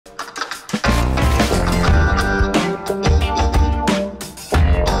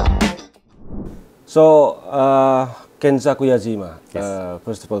So, Kensaku Yajima, Yes.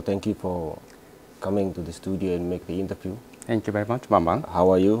 first of all, thank you for coming to the studio and make the interview. Thank you very much, Bambang. How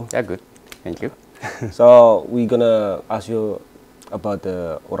are you? Yeah, good. Thank you. So, we're gonna ask you about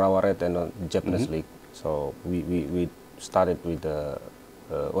the Urawa Red and Japanese League. So, we started with the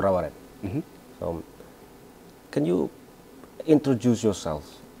Urawa Red. So, can you introduce yourself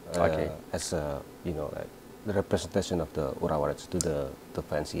Okay. as a, like the representation of the Urawa Reds to the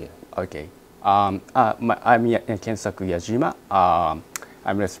fans here? Okay. I'm Kensaku Yajima.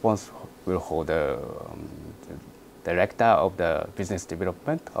 I'm responsible for the director of the business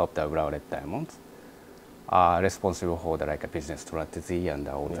development of the Urawa Red Diamonds. Responsible for the business strategy and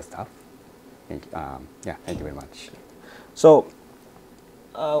all the stuff. Thank you very much. So,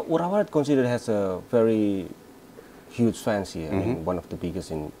 Urawa Red considered has a very huge fans here. I mean, one of the biggest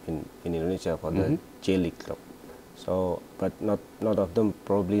in Indonesia for the J League club. So, but not of them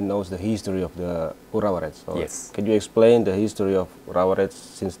probably knows the history of the Urawa Reds. So, Yes. can you explain the history of Urawa Reds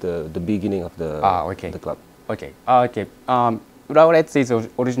since the beginning of the club? Okay. Urawa Reds is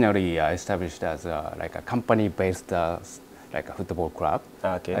originally established as a company-based football club.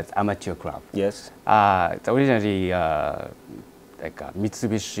 Okay. It's amateur club. Yes. It's originally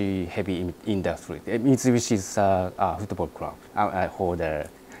Mitsubishi heavy industry. Mitsubishi's football club for the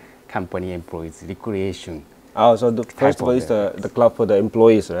company employees recreation. Oh, so first of all, it's the club for the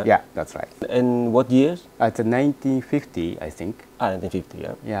employees, right? Yeah, that's right. And what years? It's 1950, I think. 1950,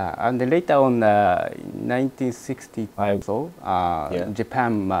 yeah. Yeah, and then later on, 1965, so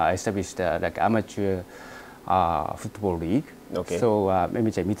Japan established amateur football league. Okay. So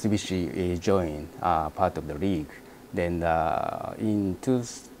Mitsubishi joined part of the league. Then in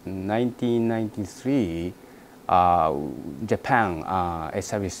 1993, Japan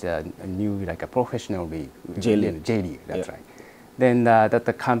established a new a professional league. J League. J League, that's right. Then that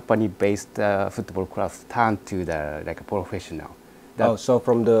the company-based football clubs turned to the professional. So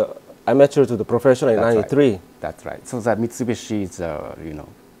from the amateur to the professional in '93. That's right. So that Mitsubishi is,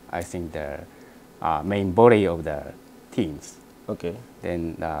 I think the main body of the teams. Okay.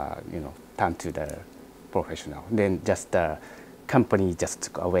 Then turned to the professional. Then just the company just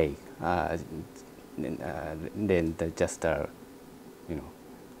took away. Then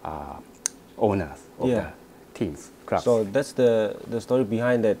owners of the teams, clubs. So that's the story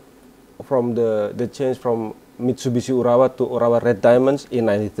behind that, from the change from Mitsubishi Urawa to Urawa Red Diamonds in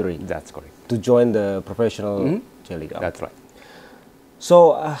 '93. That's correct. To join the professional J League. That's right.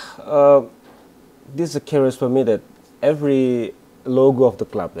 So this is curious for me that every logo of the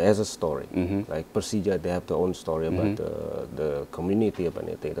club has a story. Like PSJ, they have their own story about the community, about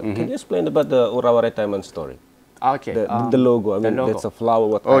anything. Can you explain about the Urawa Red Diamond story? Okay. The logo. I mean, logo. that's a flower.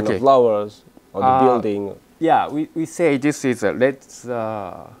 What kind of flowers? Or the building? Yeah, we say this is a red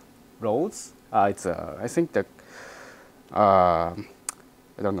rose. It's I think the I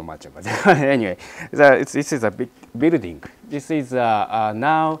don't know much about it. Anyway, this is a big building. This is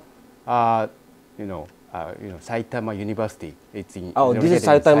now Saitama University. It's in this is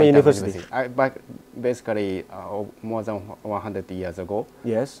Saitama University. But basically, more than 100 years ago.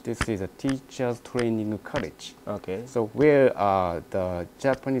 Yes. This is a teachers training college. Okay. So where the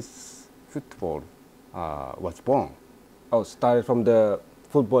Japanese football was born. Oh, started from the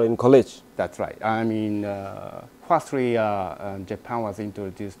football in college. That's right. I mean, firstly, Japan was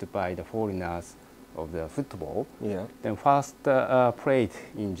introduced by the foreigners of the football. Yeah. Then first played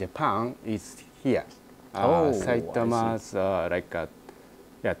in Japan is here. Saitama's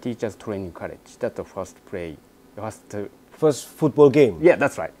teachers training college. That's the first play. First football game. Yeah,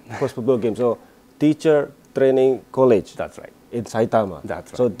 that's right. First football game. So teacher training college. That's right. In Saitama.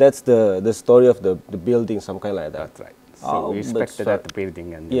 That's right. So that's the story of the building, some kind like that. That's right. So we respected that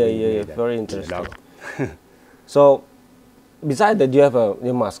building and yeah, very interesting. So besides that, you have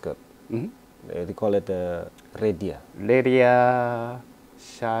a mascot. They call it Redia. Redia,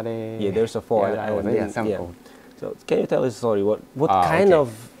 Share. Yeah, there's a four. So can you tell us a story? What kind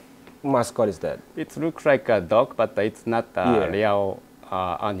of mascot is that? It looks like a dog, but it's not a real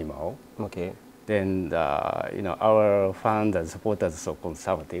animal. Okay. Then our fans and supporters are so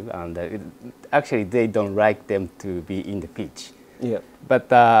conservative, and actually they don't like them to be in the pitch. Yeah. But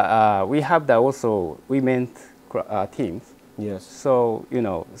we have also women's teams. Yes. So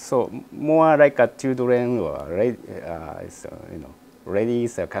so more like a children or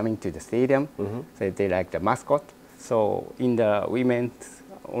ladies are coming to the stadium. So they like the mascot. So in the women's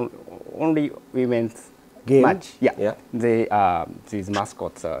only women's game match, these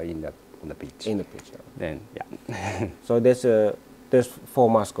mascots are on the pitch. In the pitch. Then So there's 4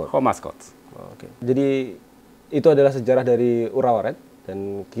 mascot. 4 mascots. Oke. Jadi itu adalah sejarah dari Urawa Red.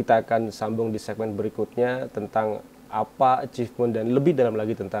 Dan kita akan sambung di segmen berikutnya tentang apa achievement dan lebih dalam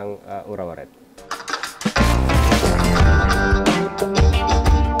lagi tentang Urawa Red.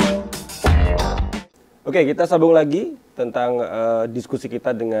 Oke, kita sambung lagi tentang diskusi kita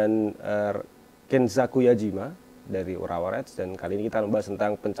dengan Kensaku Yajima dari Urawa Reds, dan kali ini kita membahas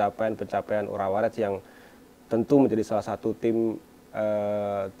tentang pencapaian Urawa Reds yang tentu menjadi salah satu tim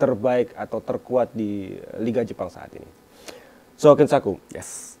terbaik atau terkuat di Liga Jepang saat ini. So Kensaku,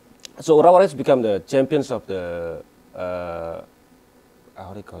 Yes. so Urawa Reds become the champions of the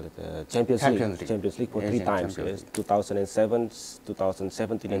how do you call it? Champions League for 3 times. Yes, 2007,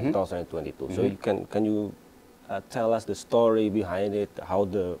 2017, and 2022. So can you tell us the story behind it? How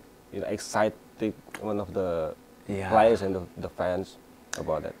the excited one of the players and the fans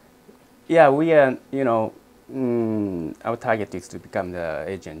about that? Yeah, we are, our target is to become the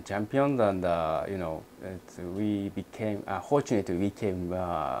Asian champion, and we became fortunately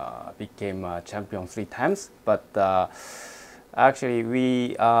became champion 3 times, but actually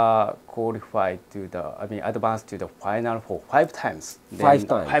we qualified to advanced to the final for 5 times. 5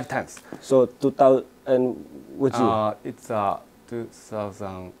 times. 5 times. So 2000 and which year? It's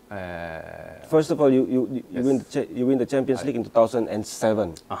 2000. First of all, you win the Champions League in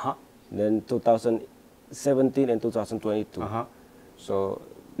 2007. Then 2017 and 2022. So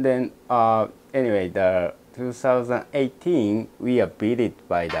then anyway, the 2018 we are beaten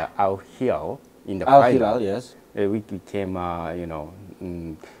by the Al Hilal in the Al final. Hilal, yes. We became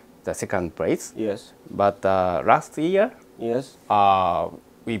the second place. Yes. But last year, Yes.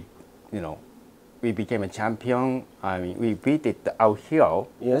 we became a champion. I mean, we beat the Al Hilal.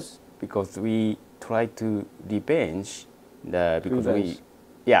 Yes. Because we tried to revenge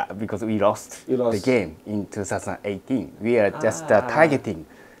because we lost You the game in 2018. We are just targeting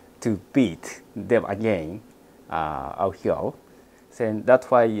to beat them again, Al Hilal. So that's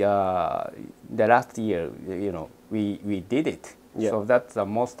why the last year, we did it. Yeah. So that's the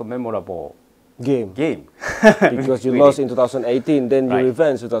most memorable Game. Because you We lost did. in 2018, then you Right.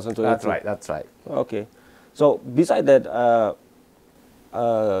 revenge 2022. That's right. Okay. So beside that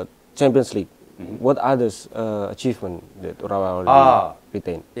Champions League, what others achievement that Urawa already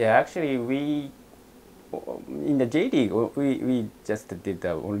retained? Yeah, actually, we in the J League we just did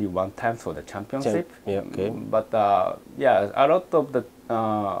only 1 time for the championship. Yeah, okay. But a lot of the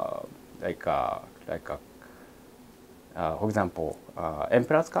for example,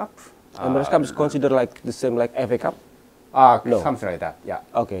 Emperor's Cup. Emirates Cup is considered like the same like FA Cup? No. Something like that. Yeah.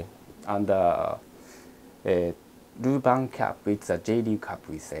 Okay. And Ruban Cup, it's a J League Cup,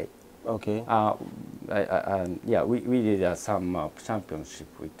 we say. Okay. We did some championship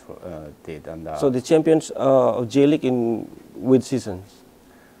we did, and So the champions of J League in which seasons?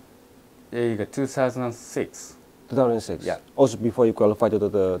 2006. 2006. Yeah. Also before you qualified to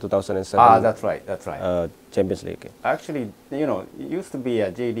the 2007. That's right. That's right. Champions League. Actually, it used to be a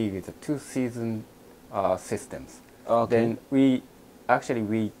J League with a 2-season systems. Okay. Then we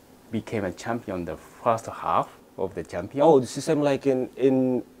became a champion the first half of the champion. Oh, the system like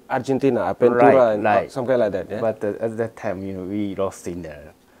in Argentina, Apertura, and right. something like that. Yeah. But at that time, we lost in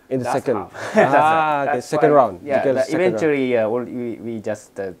the last second. half. That's right. Okay, That's second why- round. Yeah, Because second eventually we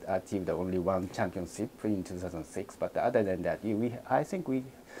just achieved only 1 championship in 2006. But other than that, I think we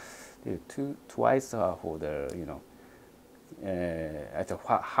did twice for the as a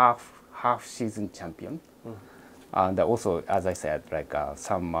half season champion. And also, as I said, like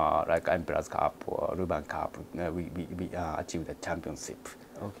some like Emperor's Cup or Ruban Cup, we achieved the championship.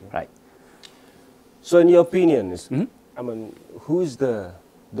 Okay. Right. So in your opinion, who is the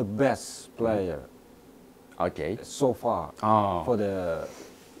best player Okay. so far for the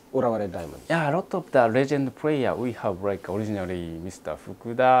Urawa Red Diamonds? Yeah, a lot of the legend player we have, like originally Mr.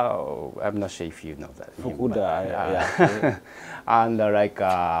 Fukuda. I'm not sure if you know that. Fukuda, yeah. And like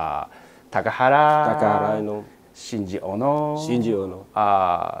Takahara, I know. Shinji Ono. Shinji Ono.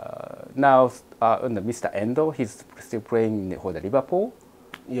 Now Mr. Endo, he's still playing for the Liverpool.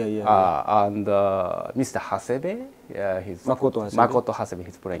 Yeah. And Mr. Hasebe, he's Makoto Hasebe. Makoto Hasebe,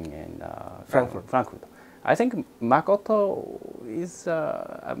 he's playing in Frankfurt. I think Makoto is,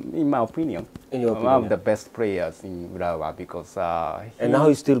 in my opinion, one of the best players in Urawa because. And now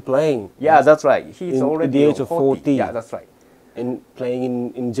he's still playing. Yeah, that's right. He's already at the age of 40. Yeah, that's right. And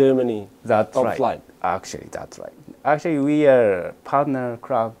playing in Germany. That's top right. flight. Actually, that's right. Actually, we are partner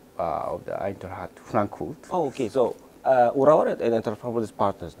club of the Eintracht Frankfurt. Oh, okay. So Urawa Red and Eintracht Frankfurt is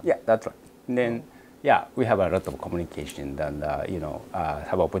partners. Yeah, that's right. And then, we have a lot of communication and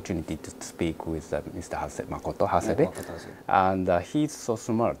have opportunity to speak with Mr. Makoto Hasebe. And he's so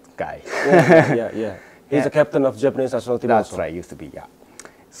smart guy. Yeah. He's the captain of Japanese national team. That's also. right, used to be, yeah.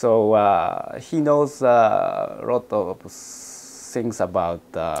 So he knows a lot of things about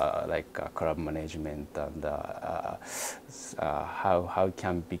club management and how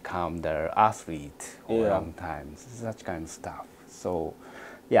can become the athlete for a long time, such kind of stuff. So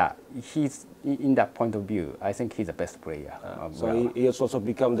yeah, he's in that point of view. I think he's the best player. So he has also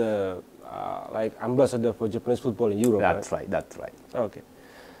become the ambassador for Japanese football in Europe. That's right. That's right. Okay.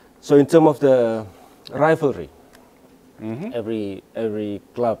 So in terms of the rivalry, every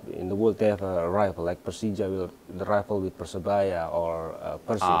club in the world, they have a rival. Like PSJ will the rival with Persebaya or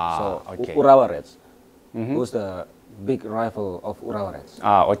Persib. So Urawa Reds, who's the big rival of Urawa Reds?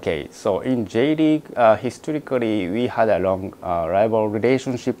 Okay. So in J League, historically we had a long rival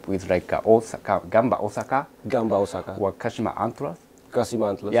relationship with Osaka, Gamba Osaka, or Kashima Antlers.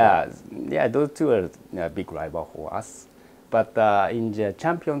 Yeah, those two are big rival for us. But in the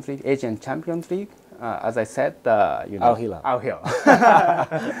Champions League, Asian Champions League, as I said, Al Hilal.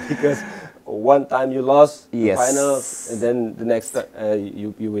 Because one time you lost the final, and then the next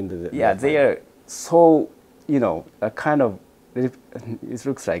you win the they are so, a kind of, it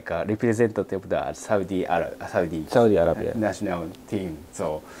looks like a representative of the Saudi Arabia national team.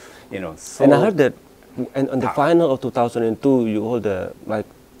 So, so. And I heard that on the final of 2002, you hold the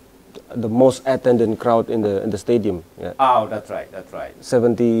most attended crowd in the stadium. Yeah. Oh, that's right.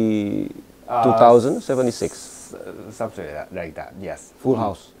 72,000, 76. Something like that. Yes. Full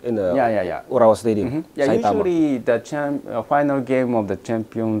house in the Urawa Stadium. Yeah, usually the final game of the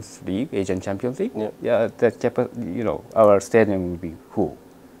Champions League, Asian Champions League. Our stadium will be full,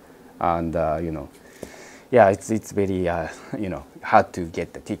 and it's very hard to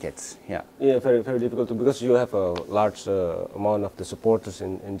get the tickets. Yeah. Yeah, very very difficult because you have a large amount of the supporters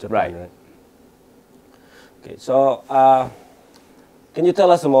in Japan. Right. Okay, so can you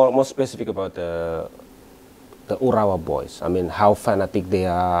tell us more specific about the Urawa boys? I mean, how fanatic they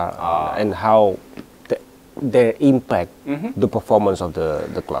are and how their impact the performance of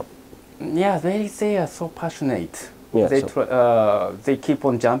the club. Yeah, they are so passionate. Yeah, they keep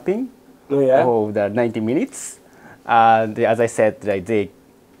on jumping. The 90 minutes. As I said, they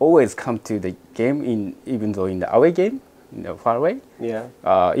always come to the game even though in the away game, far away. Yeah.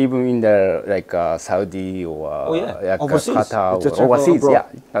 Even in the Saudi or overseas. Qatar or overseas. Abroad. Yeah,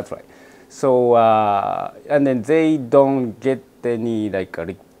 that's right. So and then they don't get any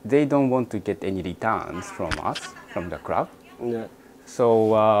they don't want to get any returns from us, from the club. Yeah.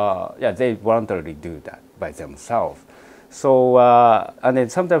 So they voluntarily do that by themselves. So and then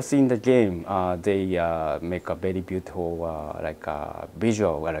sometimes in the game they make a very beautiful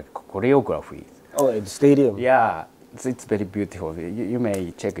visual choreography. Oh, in the stadium. Yeah, it's very beautiful. You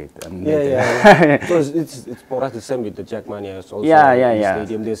may check it. So it's more or less the same with the Jackmanias also. In the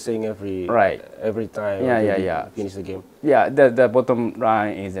stadium they sing every time. Finish the game. Yeah, the bottom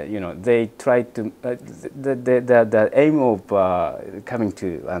line is that they try to the aim of coming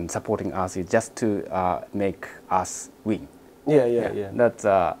to and supporting us is just to make us win. Yeah. That's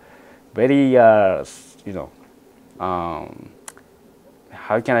very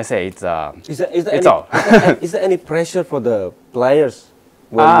how can I say it's is there any pressure for the players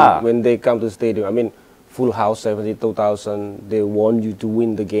when they come to the stadium? I mean, full house, 72,000. They want you to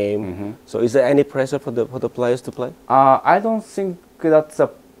win the game. So is there any pressure for the players to play? I don't think that's a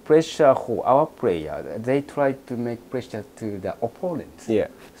pressure for our player. They try to make pressure to the opponents. Yeah.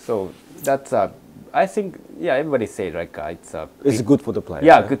 So that's I think everybody say it's good for the players.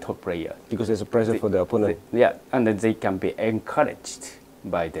 Yeah, good for players because there's a pressure for the opponent. And then they can be encouraged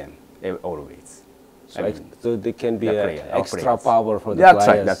by them always. So they can be extra players. Power for the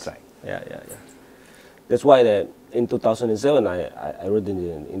players. That's right. Yeah. That's why in 2007 I read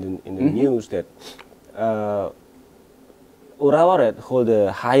in the news that Urawa Red hold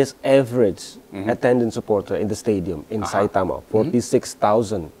the highest average attendance supporter in the stadium in Saitama,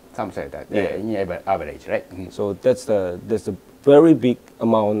 46,000. Something like that. Yeah, in average, right? So that's a very big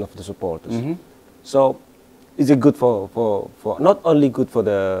amount of the supporters. So is it good for not only good for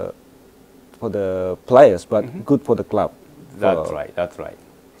the players but good for the club? That's right.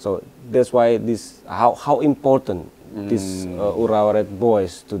 So that's why how important this Urawa Red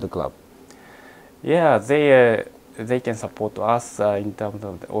boys to the club. Yeah, they can support us in terms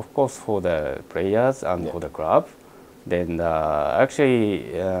of course for the players and for the club. Then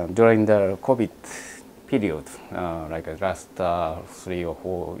actually during the COVID period, last 3 or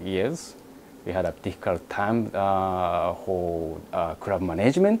 4 years, we had a difficult time for club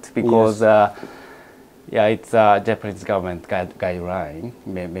management because it's Japanese government guideline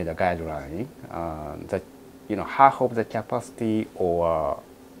made a guideline that half of the capacity or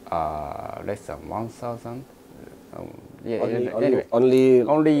less than 1,000. Yeah,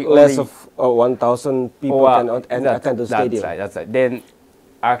 only less of 1,000 people can attend the stadium. That's right. Then,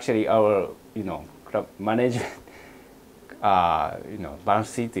 actually, our club management,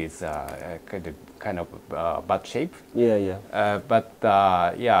 balance sheet is kind of bad shape. Yeah. But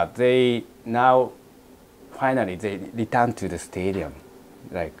they now finally they returned to the stadium,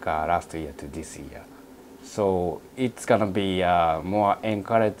 like last year to this year. So it's gonna be more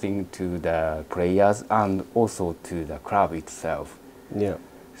encouraging to the players and also to the club itself. Yeah.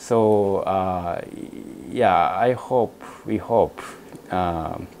 So we hope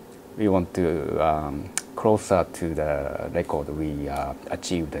we want to closer to the record we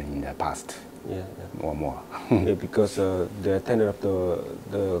achieved in the past. Yeah. Or more. Yeah, because the attendance of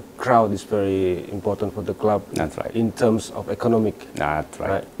the crowd is very important for the club. That's right. In terms of economic. That's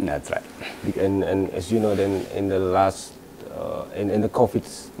right. That's right. And as you know, then in the last in the COVID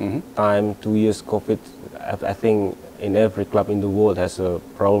time, 2 years COVID, I think in every club in the world has a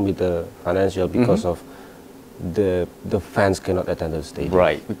problem with the financial because of the fans cannot attend the stadium.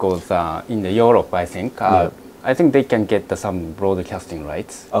 Right, because in the Europe, I think they can get some broadcasting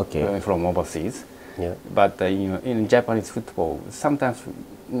rights from overseas. Yeah. But in Japanese football, sometimes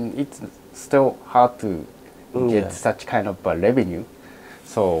it's still hard to get such kind of revenue.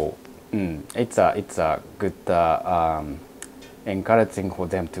 So it's a good encouraging for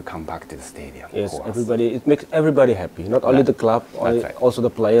them to come back to the stadium. Yes, it makes everybody happy. Not only the club, also the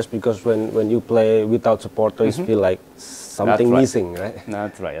players. Because when you play without supporters, you feel like something missing, right?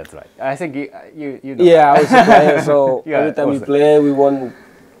 That's right. I think you know. Yeah, I was a player, so every time we play, we want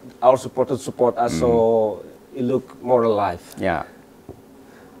our supporters to support us, so it look more alive. Yeah.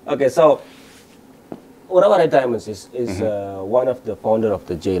 Okay, so Urawa Red Diamonds is one of the founder of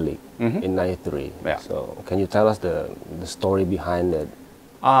the J League in '93. Yeah. So can you tell us the story behind it?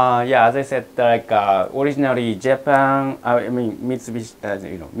 As I said, originally Japan, Mitsubishi,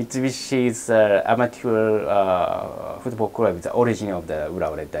 Mitsubishi's amateur football club is the origin of the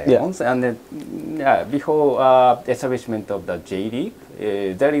Urawa Red Diamonds. Yeah. And then, before establishment of the J League,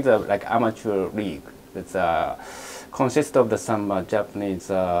 there is a amateur league that's consists of some Japanese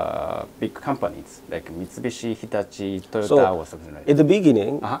big companies like Mitsubishi, Hitachi, Toyota, or something like that. In the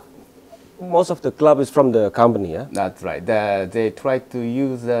beginning, most of the club is from the company, yeah? That's right. They try to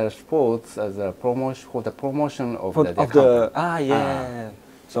use sports as a promotion for the promotion of the company.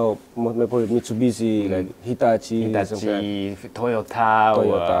 So maybe Mitsubishi, like Hitachi, Toyota,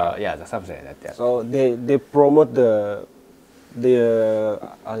 or something like that. Yeah. So they promote the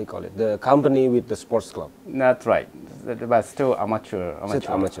how do you call it? The company with the sports club. That's right. But still amateur.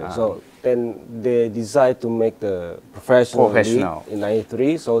 So then they decide to make the professional. League in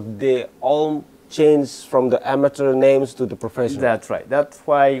 '93. So they all changed from the amateur names to the professional. That's right. That's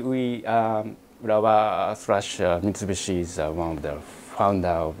why we Urawa / Mitsubishi is one of the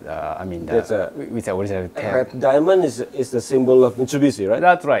founder of with the original Red Diamond is the symbol of Mitsubishi, right?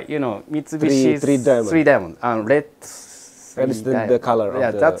 That's right. Mitsubishi three diamonds and red. That is the color of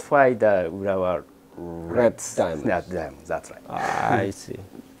the... that's why the Urawa Red Diamond. That's right. I see.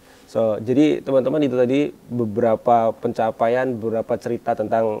 So, jadi teman-teman itu tadi beberapa pencapaian, beberapa cerita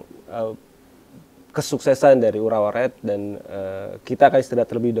tentang kesuksesan dari Urawa Red dan kita akan istirahat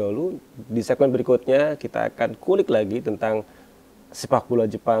terlebih dahulu. Di segmen berikutnya kita akan kulik lagi tentang sepak bola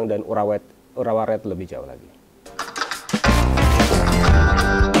Jepang dan Urawa Red lebih jauh lagi.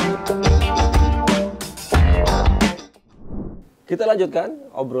 Kita lanjutkan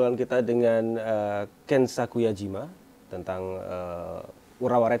obrolan kita dengan Kensaku Yajima tentang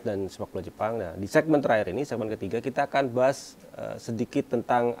Urawa Red dan sepak bola Jepang. Nah, di segmen terakhir ini, segmen ketiga, kita akan bahas sedikit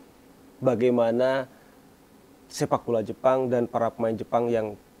tentang bagaimana sepak bola Jepang dan para pemain Jepang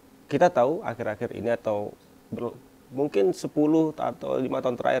yang kita tahu akhir-akhir ini atau mungkin 10 atau 5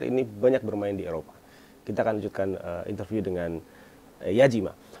 tahun terakhir ini banyak bermain di Eropa. Kita akan lanjutkan interview dengan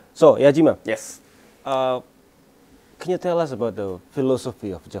Yajima. So, Yajima. Yes. Can you tell us about the philosophy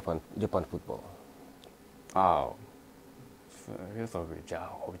of Japan football? Philosophy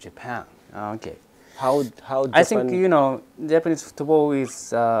of Japan. Okay. How Japan, I think Japanese football is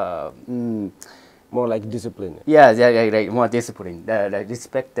more like discipline. Yeah, like more discipline.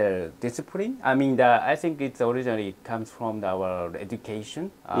 Respect the discipline. I think it originally comes from our education.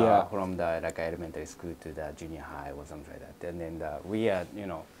 From the elementary school to the junior high or something like that. And then we are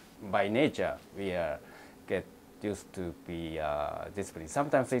by nature we get used to be disciplined.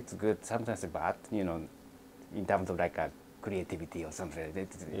 Sometimes it's good, sometimes it's bad, in terms of creativity or something like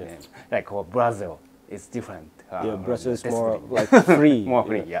that. Like Brazil, it's different. Brazil is more like free. More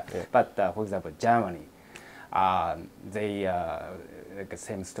free, yeah. But for example, Germany, like the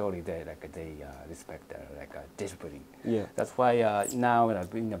same story there, like they respect like discipline. Yeah. That's why now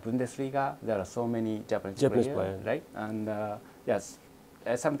in the Bundesliga there are so many Japanese players, right? And yes,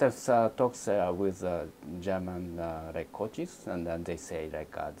 I sometimes talks with German like coaches, and then they say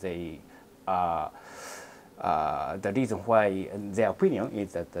like they the reason why their opinion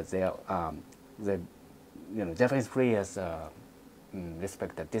is that the Japanese players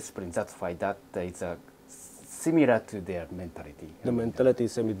respect the discipline. That's why that is similar to their mentality. The mentality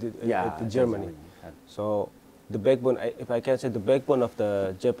is similar to Germany. So the backbone, if I can say, the backbone of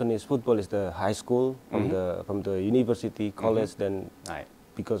the Japanese football is the high school, from the university, college, then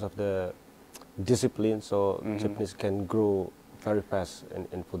because of the discipline, so Japanese can grow very fast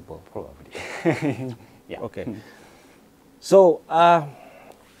in football. Probably. Yeah. Okay. So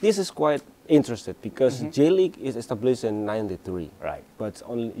this is quite interesting because J League is established in '93. Right. But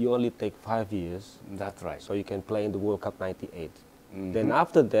you only take 5 years. That's right. So you can play in the World Cup '98. Then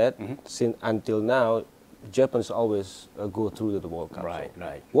after that, until now, Japan's always go through the World Cup. Right. So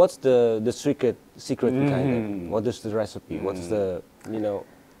Right. what's the secret behind it? What is the recipe? What's the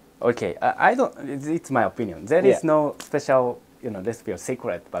Okay, I don't. It's my opinion. There is no special, recipe or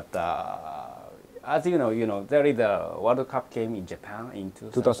secret. But as you know, there is a World Cup came in Japan in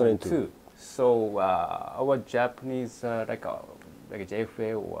 2002. So our Japanese, like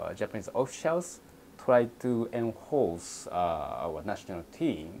JFA or Japanese officials, try to enhance our national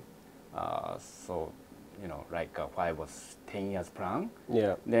team. So, like why I was 10 years plan.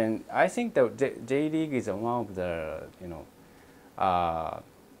 Yeah. Then I think the J League is one of the,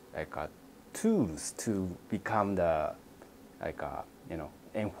 tools to become the,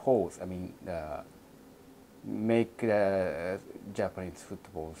 enhance. I mean, make the Japanese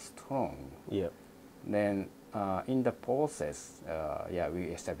football strong. Yeah. Then in the process, we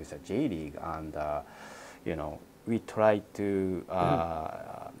established a J League, and we try to,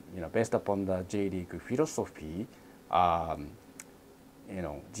 based upon the J League philosophy,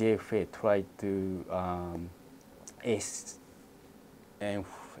 JFA tried to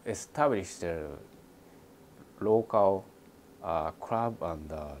establish the local club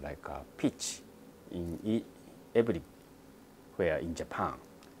and pitch in everywhere in Japan.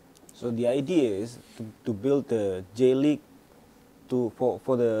 So the idea is to build the J League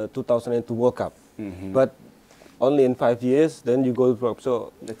for the 2002 World Cup, but only in 5 years. Then you go to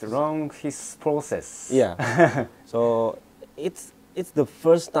so that's wrong. His process. Yeah. So it's the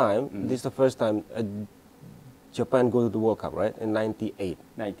first time. This is the first time Japan go to the World Cup, right? In '98.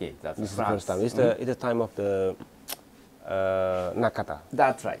 '98. That's this is France. The first time. It's the time of the Nakata.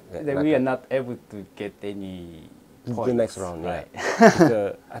 That's right. Yeah, then we are not able to get any points. The next round, right?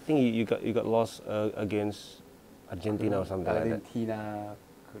 Yeah. I think you got lost against Argentina or something like that. Argentina,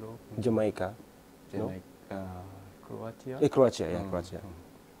 Jamaica. Croatia. Croatia, yeah, Croatia.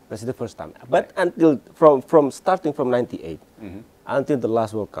 That's the first time. But until from starting from '98 until the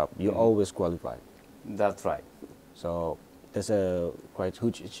last World Cup, you always qualified. That's right. So that's a quite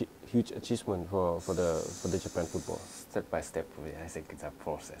huge achievement for the Japan football. Step by step, I think it's a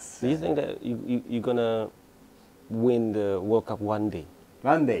process. Do you think that you're gonna win the World Cup one day?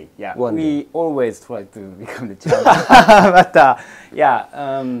 One day, yeah. One we day. always try to become the champion, but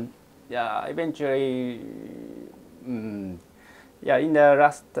eventually, in the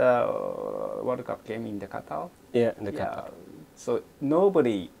last World Cup game in the Qatar. Yeah, in the Qatar. So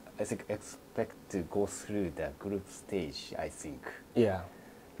nobody, I think, expect to go through the group stage. I think. Yeah.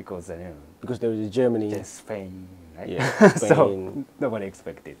 Because there is Germany, Spain, right? Yeah, Spain. So nobody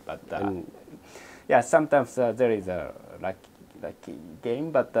expected, but sometimes there is a lucky game,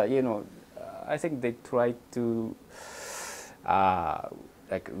 but I think they try to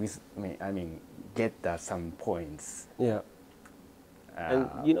get some points. Yeah. And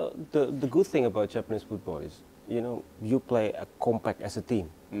the good thing about Japanese football is you play a compact as a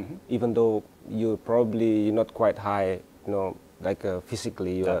team, even though you're probably not quite high,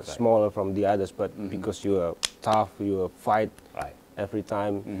 physically you are smaller from the others, but because you are tough, you fight every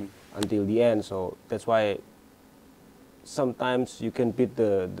time until the end. So that's why sometimes you can beat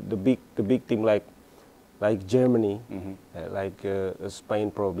the big team like Germany, like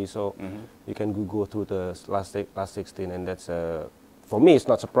Spain probably. So you can go through the last 16, and that's for me it's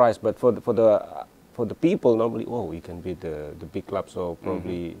not surprise, but for the people normally, you can beat the big club. So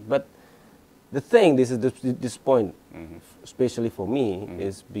probably, but the thing, this point, especially for me,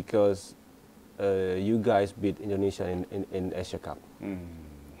 is because you guys beat Indonesia in Asia Cup.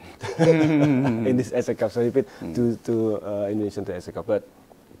 In this Asia Cup, so you beat to Indonesia to Asia Cup. But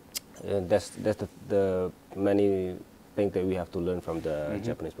that's the many things that we have to learn from the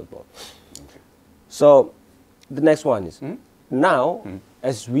Japanese football. Okay. So the next one is now,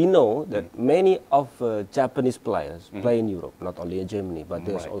 as we know, that many of Japanese players play in Europe, not only in Germany, but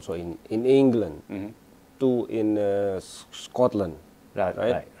there's also in England, too in Scotland,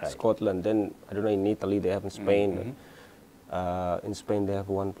 right? Scotland. Then I don't know, in Italy they have in Spain. In Spain they have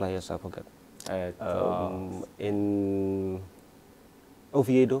one player, so I forgot. In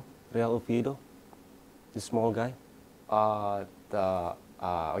Oviedo, Real Oviedo, the small guy.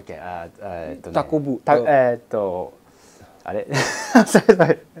 Takubu. あれ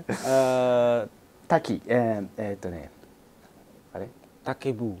滝あれ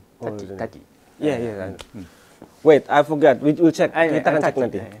Takebu. Taki. Yeah, yeah. I know. Wait, I forgot. We'll check. Kita akan cek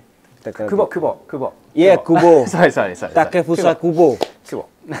nanti. Kubo. Yeah, Kubo. Sorry. Takefusa Kubo. Kubo.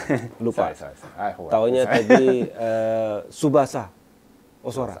 Lupa. Sorry. Taunya tadi Subasa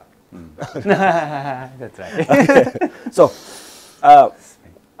Osora. That's right. So, how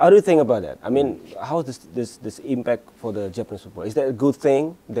do you think about that? I mean, how does this impact for the Japanese football? Is that a good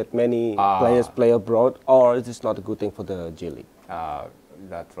thing that many players play abroad, or is this not a good thing for the J League?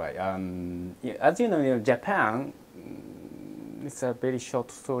 That's right. As you know, Japan, it's a very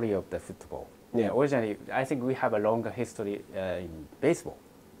short story of the football. Yeah. Originally, I think we have a longer history in baseball.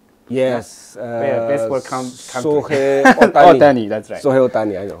 Yes. Where baseball country. Sohei Ohtani. That's right. Sohei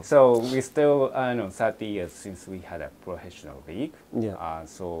Ohtani, I know. So we still, 30 years since we had a professional league. Yeah.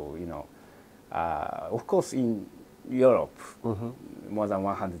 So, of course, in Europe, more than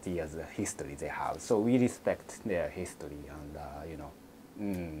 100 years history they have. So we respect their history and,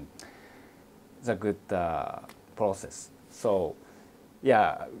 the good process. So,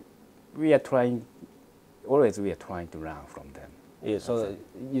 yeah, we are trying to learn from them. Yeah, so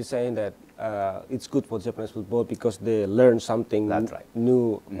you're saying that it's good for Japanese football because they learn something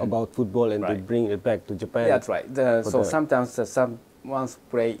new about football and they bring it back to Japan. That's right. So sometimes someone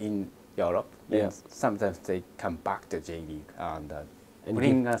play in Europe, and sometimes they come back to J League and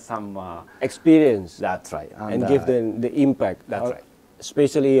bring some experience. That's right. And give them the impact. That's right.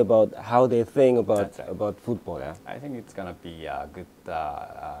 Especially about how they think about football. Yeah? I think it's gonna be a good,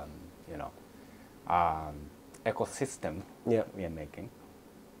 ecosystem we are making.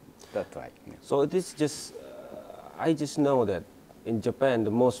 That's right. Yeah. So it is just, I just know that in Japan the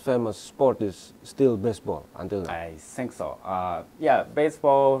most famous sport is still baseball until now. I think so.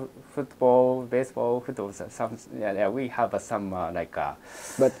 Baseball, football. We have some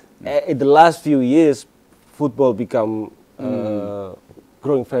But in the last few years, football become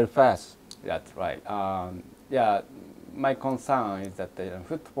growing very fast. That's right. My concern is that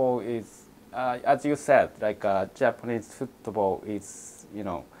football is, as you said, Japanese football is,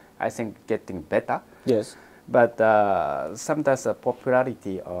 I think getting better. Yes. But sometimes the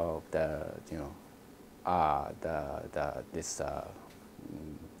popularity of this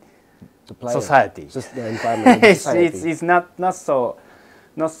society, the environment, it's not so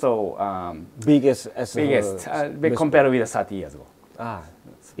biggest compared with 30 years ago.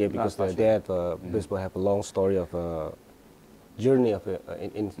 Yeah, because baseball have a long story of journey of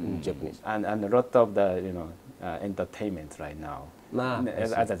in Japanese, and a lot of the entertainment right now,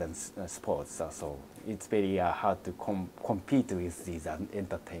 other than sports. So it's very hard to compete with these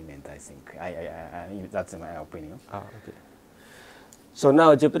entertainment. I think that's my opinion. Okay. So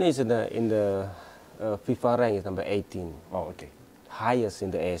now Japanese in the FIFA rank is number 18. Oh, okay. Highest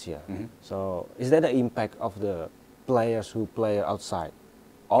in the Asia. So is that the impact of the players who play outside,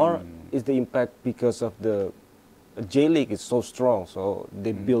 or is the impact because of the J League is so strong, so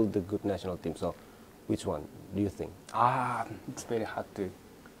they build the good national team? So which one do you think? It's very hard to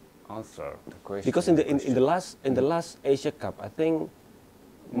answer the question. Because in the last Asia Cup, I think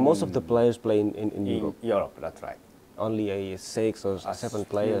most of the players play in Europe. Europe, that's right. Only 6 or 7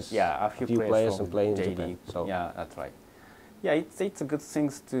 players. Yeah, a few players and play in J Japan. League. So yeah, that's right. Yeah, it's a good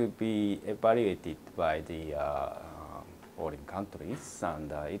thing to be evaluated by the foreign countries,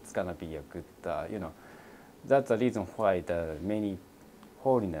 and it's gonna be a good, that's the reason why the many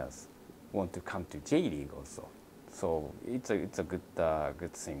foreigners want to come to J League also. So it's a good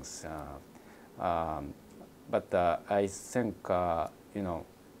things. But I think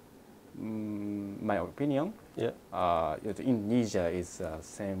my opinion. yeah. Indonesia is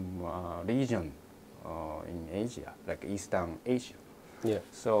same region in Asia, like Eastern Asia. Yeah.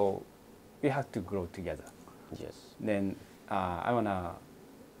 So we have to grow together. Yes. Then I wanna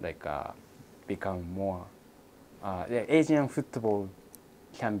become more. Asian football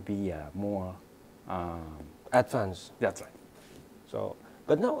can be more Advanced. That's right. So,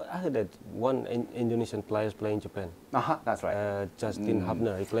 but now I heard that one Indonesian player is playing Japan. That's right. Justin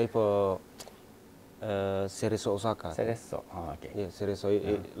Hubner. He played for Cerezo Osaka. Cerezo. Okay. Yeah, Cerezo.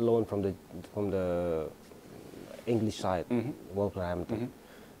 Loan from the English side, Wolverhampton.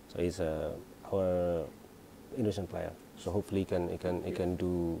 So he's our Indonesian player. So hopefully he can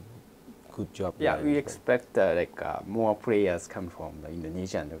do good job. Yeah, there we as well. expect more players come from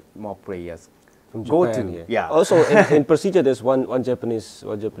Indonesia and more players From go Japan, to yeah. Also in procedure, there's one Japanese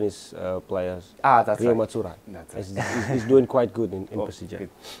player. that's Ryo right. Matsuura. That's right. He's doing quite good in Oh, procedure. good.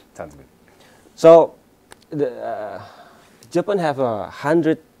 Sounds good. So, Japan have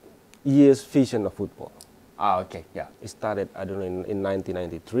 100 years vision of football. Okay, yeah. It started, I don't know, in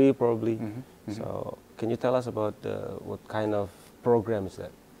 1993 probably. So, can you tell us about what kind of program is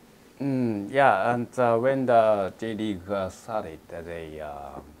that? Yeah, and when the J League started, they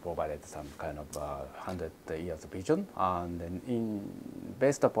provided some kind of 100 years vision, and then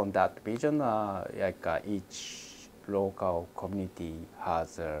based upon that vision, each local community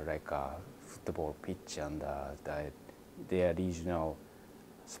has like a football pitch and their regional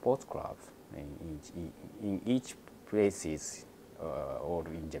sports clubs in each places or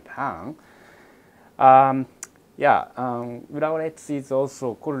in Japan. Urawa Reds is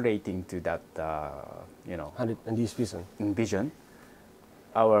also correlating to that, 100 and this vision. vision.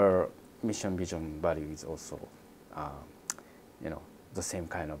 Our mission, vision, value is also, the same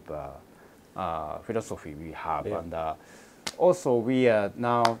kind of philosophy we have, Yeah. and also we are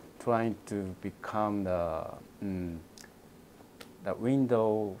now trying to become the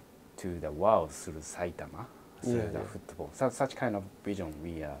window to the world through Saitama, through the football. Such kind of vision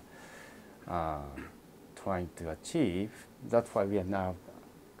we are trying to achieve. That's why we are now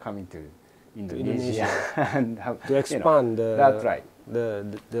coming to Indonesia and have, To expand that's right.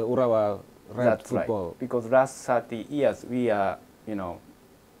 the Urawa Red That's football. right. Because last 30 years we are,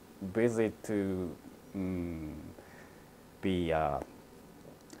 busy to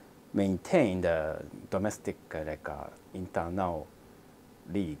maintain the domestic internal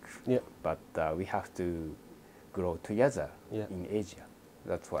league. Yeah. But we have to grow together Yeah. in Asia.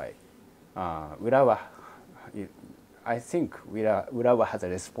 That's why Urawa, I think Urawa has a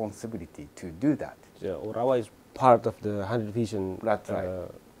responsibility to do that. Yeah, Urawa is part of the 100 Vision That's right.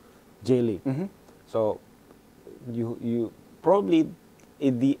 J League. So you probably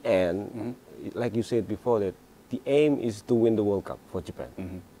in the end, like you said before, that the aim is to win the World Cup for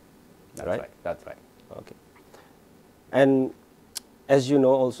Japan. That's Right? right. That's right. Okay. And as you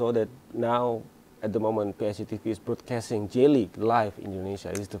know also that now at the moment PSJ TV is broadcasting J League live in Indonesia.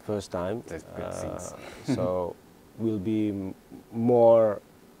 It's the first time. That's good things. So will be more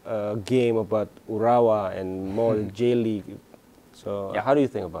game about Urawa and more J League. So Yeah. how do you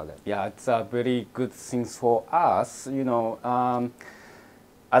think about that? Yeah, it's a very good thing for us.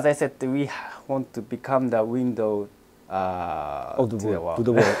 As I said, we want to become the window Of the to world, the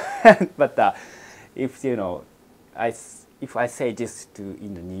to the world. But if if I say this to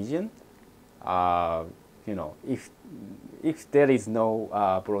Indonesian, if there is no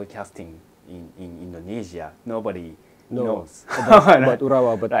broadcasting in Indonesia, nobody knows about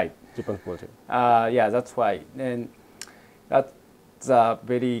Urawa, but Right. Japan football team. Yeah, that's why. And that's a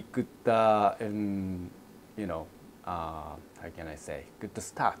very good, how can I say, good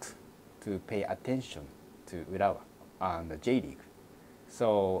start to pay attention to Urawa and the J League.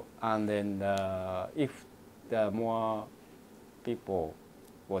 So, and then if the more people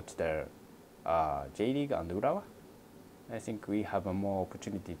watch the J League and Urawa, I think we have a more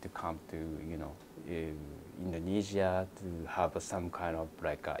opportunity to come to, Indonesia to have some kind of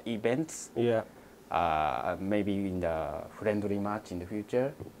like events. Yeah. Maybe in the friendly match in the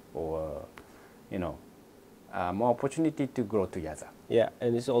future, or more opportunity to grow together. Yeah,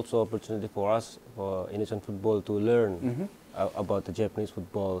 and it's also opportunity for us for Indonesian football to learn about the Japanese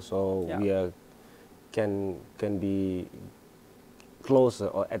football. So Yeah. we can be closer,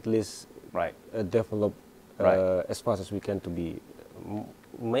 or at least Right. develop Right. as fast as we can to be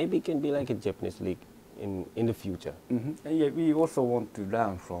maybe can be like a Japanese league in the future. And yeah, we also want to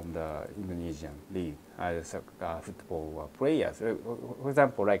learn from the Indonesian league as football players. For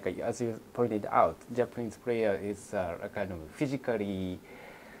example, like as you pointed out, Japanese player is a kind of physically,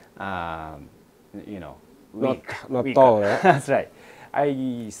 weak. Not weaker. tall, yeah? That's right.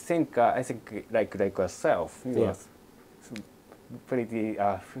 I think like yourself, you Yeah. are pretty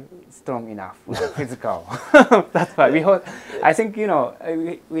strong enough, physical. That's why I think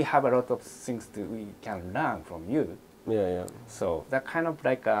we have a lot of things we can learn from you. Yeah, yeah. So that kind of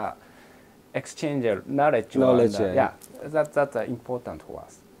like exchange of knowledge. Knowledge, and, yeah. That's important for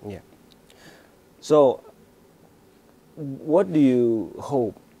us. Yeah. So, what do you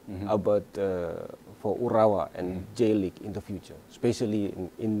hope about for Urawa and J League in the future, especially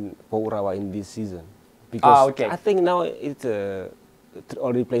for Urawa in this season? Because okay. I think now it's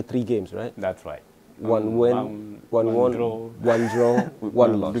already played 3 games, right? That's right. one win, one draw,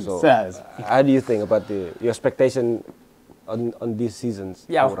 one loss. So, how do you think about your expectation on these seasons?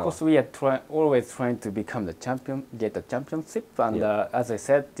 Yeah, of course, we are always trying to become the champion, get the championship, and as I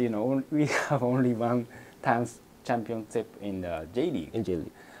said, we have only one times championship in the J League. In J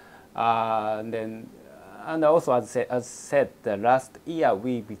League. And also, as said, the last year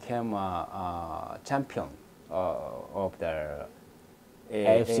we became a champion of the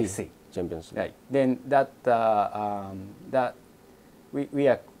AFC Champions League. Right. Then that we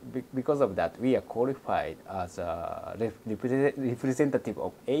are because of that we are qualified as a representative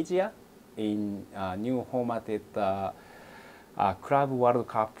of Asia in new formatted Club World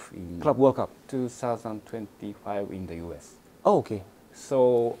Cup in Club World Cup 2025 in the US. Oh, okay.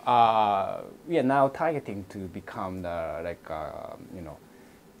 So we are now targeting to become the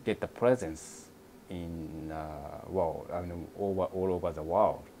get the presence in world, all over the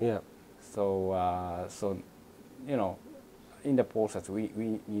world. Yeah. So in the process we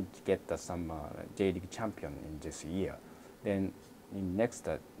need to get some J League champion in this year. Then in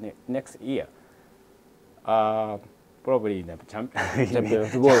next year, probably in the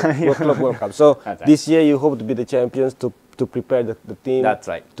champion World Cup. So this year you hope to be the champions to prepare the team. That's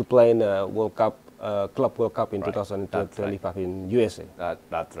right. To play in the World Cup, Club World Cup in 2025 in USA.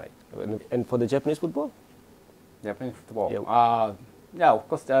 That's right. And for the Japanese football? Japanese football. Yeah, of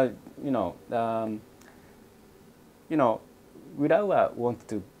course. Urawa wants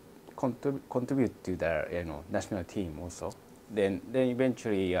to contribute to the national team also. Then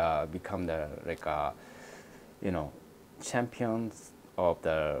eventually become the champions of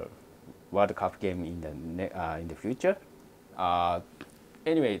the World Cup game in the future.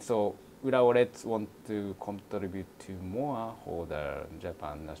 Anyway, so Urawa Reds want to contribute to more for the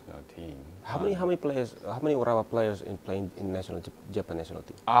Japan national team. How many Urawa players playing in Japan national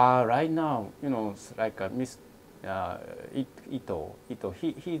team? Right now, Miss Ito.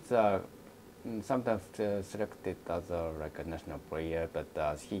 He's sometimes selected as a national player, but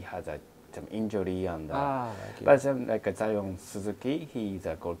he has some injury and. Okay. But Zion Suzuki, he's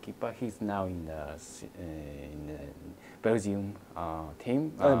a goalkeeper. He's now in the Belgium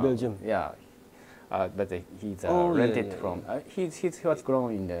team. Belgium. Yeah. But he's rented from. He was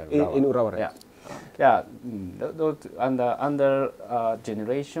grown in the Urawa. In Urawa. Yeah. Yeah. Those under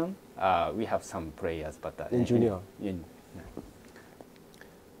generation, we have some players, but in junior.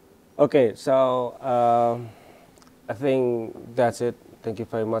 Okay, so I think that's it. Thank you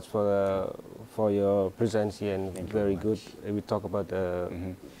very much for your presence here, and very good. We talk about the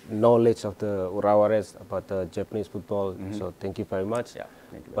knowledge of the Urawa Reds about the Japanese football. So thank you very much. Yeah,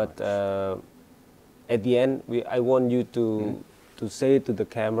 thank you but at the end, I want you to say to the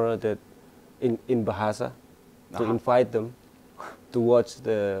camera that in Bahasa, to invite them to watch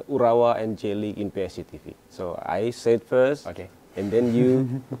the Urawa and J League in PSJ TV. So I said first, okay, and then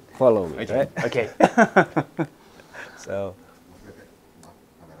you follow me. Okay. Right? Okay. So.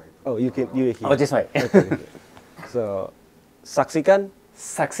 Oh, you here. Oh, this way. Okay. So, saksikan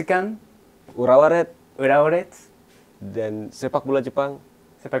Urawa Reds dan sepak bola Jepang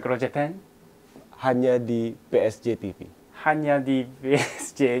hanya di PSJ TV. Hanya di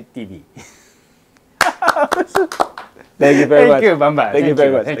PSJ TV. Thank you very much. Thank you, Bamba. Thank you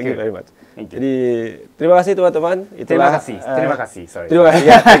very much. Thank you very much. Jadi terima kasih teman-teman. Terima kasih. Sorry. Terima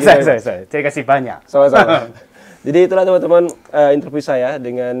kasih. Sorry. Terima kasih banyak. Sama-sama. Jadi itulah teman-teman interview saya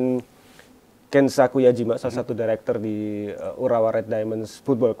dengan Kensaku Yajima, salah satu director di Urawa Red Diamonds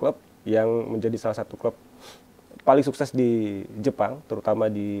Football Club yang menjadi salah satu klub paling sukses di Jepang, terutama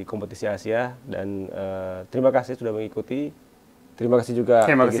di kompetisi Asia. Dan terima kasih sudah mengikuti. Terima kasih juga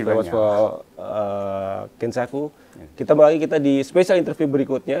for Kensaku. Kita di special interview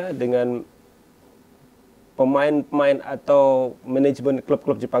berikutnya dengan pemain-pemain atau manajemen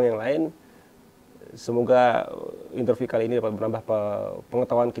klub-klub Jepang yang lain. Semoga interview kali ini dapat menambah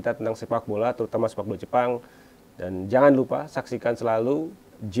pengetahuan kita tentang sepak bola, terutama sepak bola Jepang. Dan jangan lupa saksikan selalu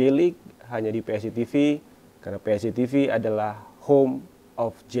J League hanya di PSJ TV, karena PSJ TV adalah home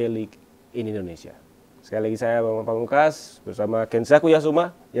of J League in Indonesia. Sekali lagi saya Bang Pamungkas bersama Kensaku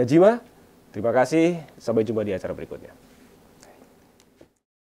Yajima. Terima kasih, sampai jumpa di acara berikutnya.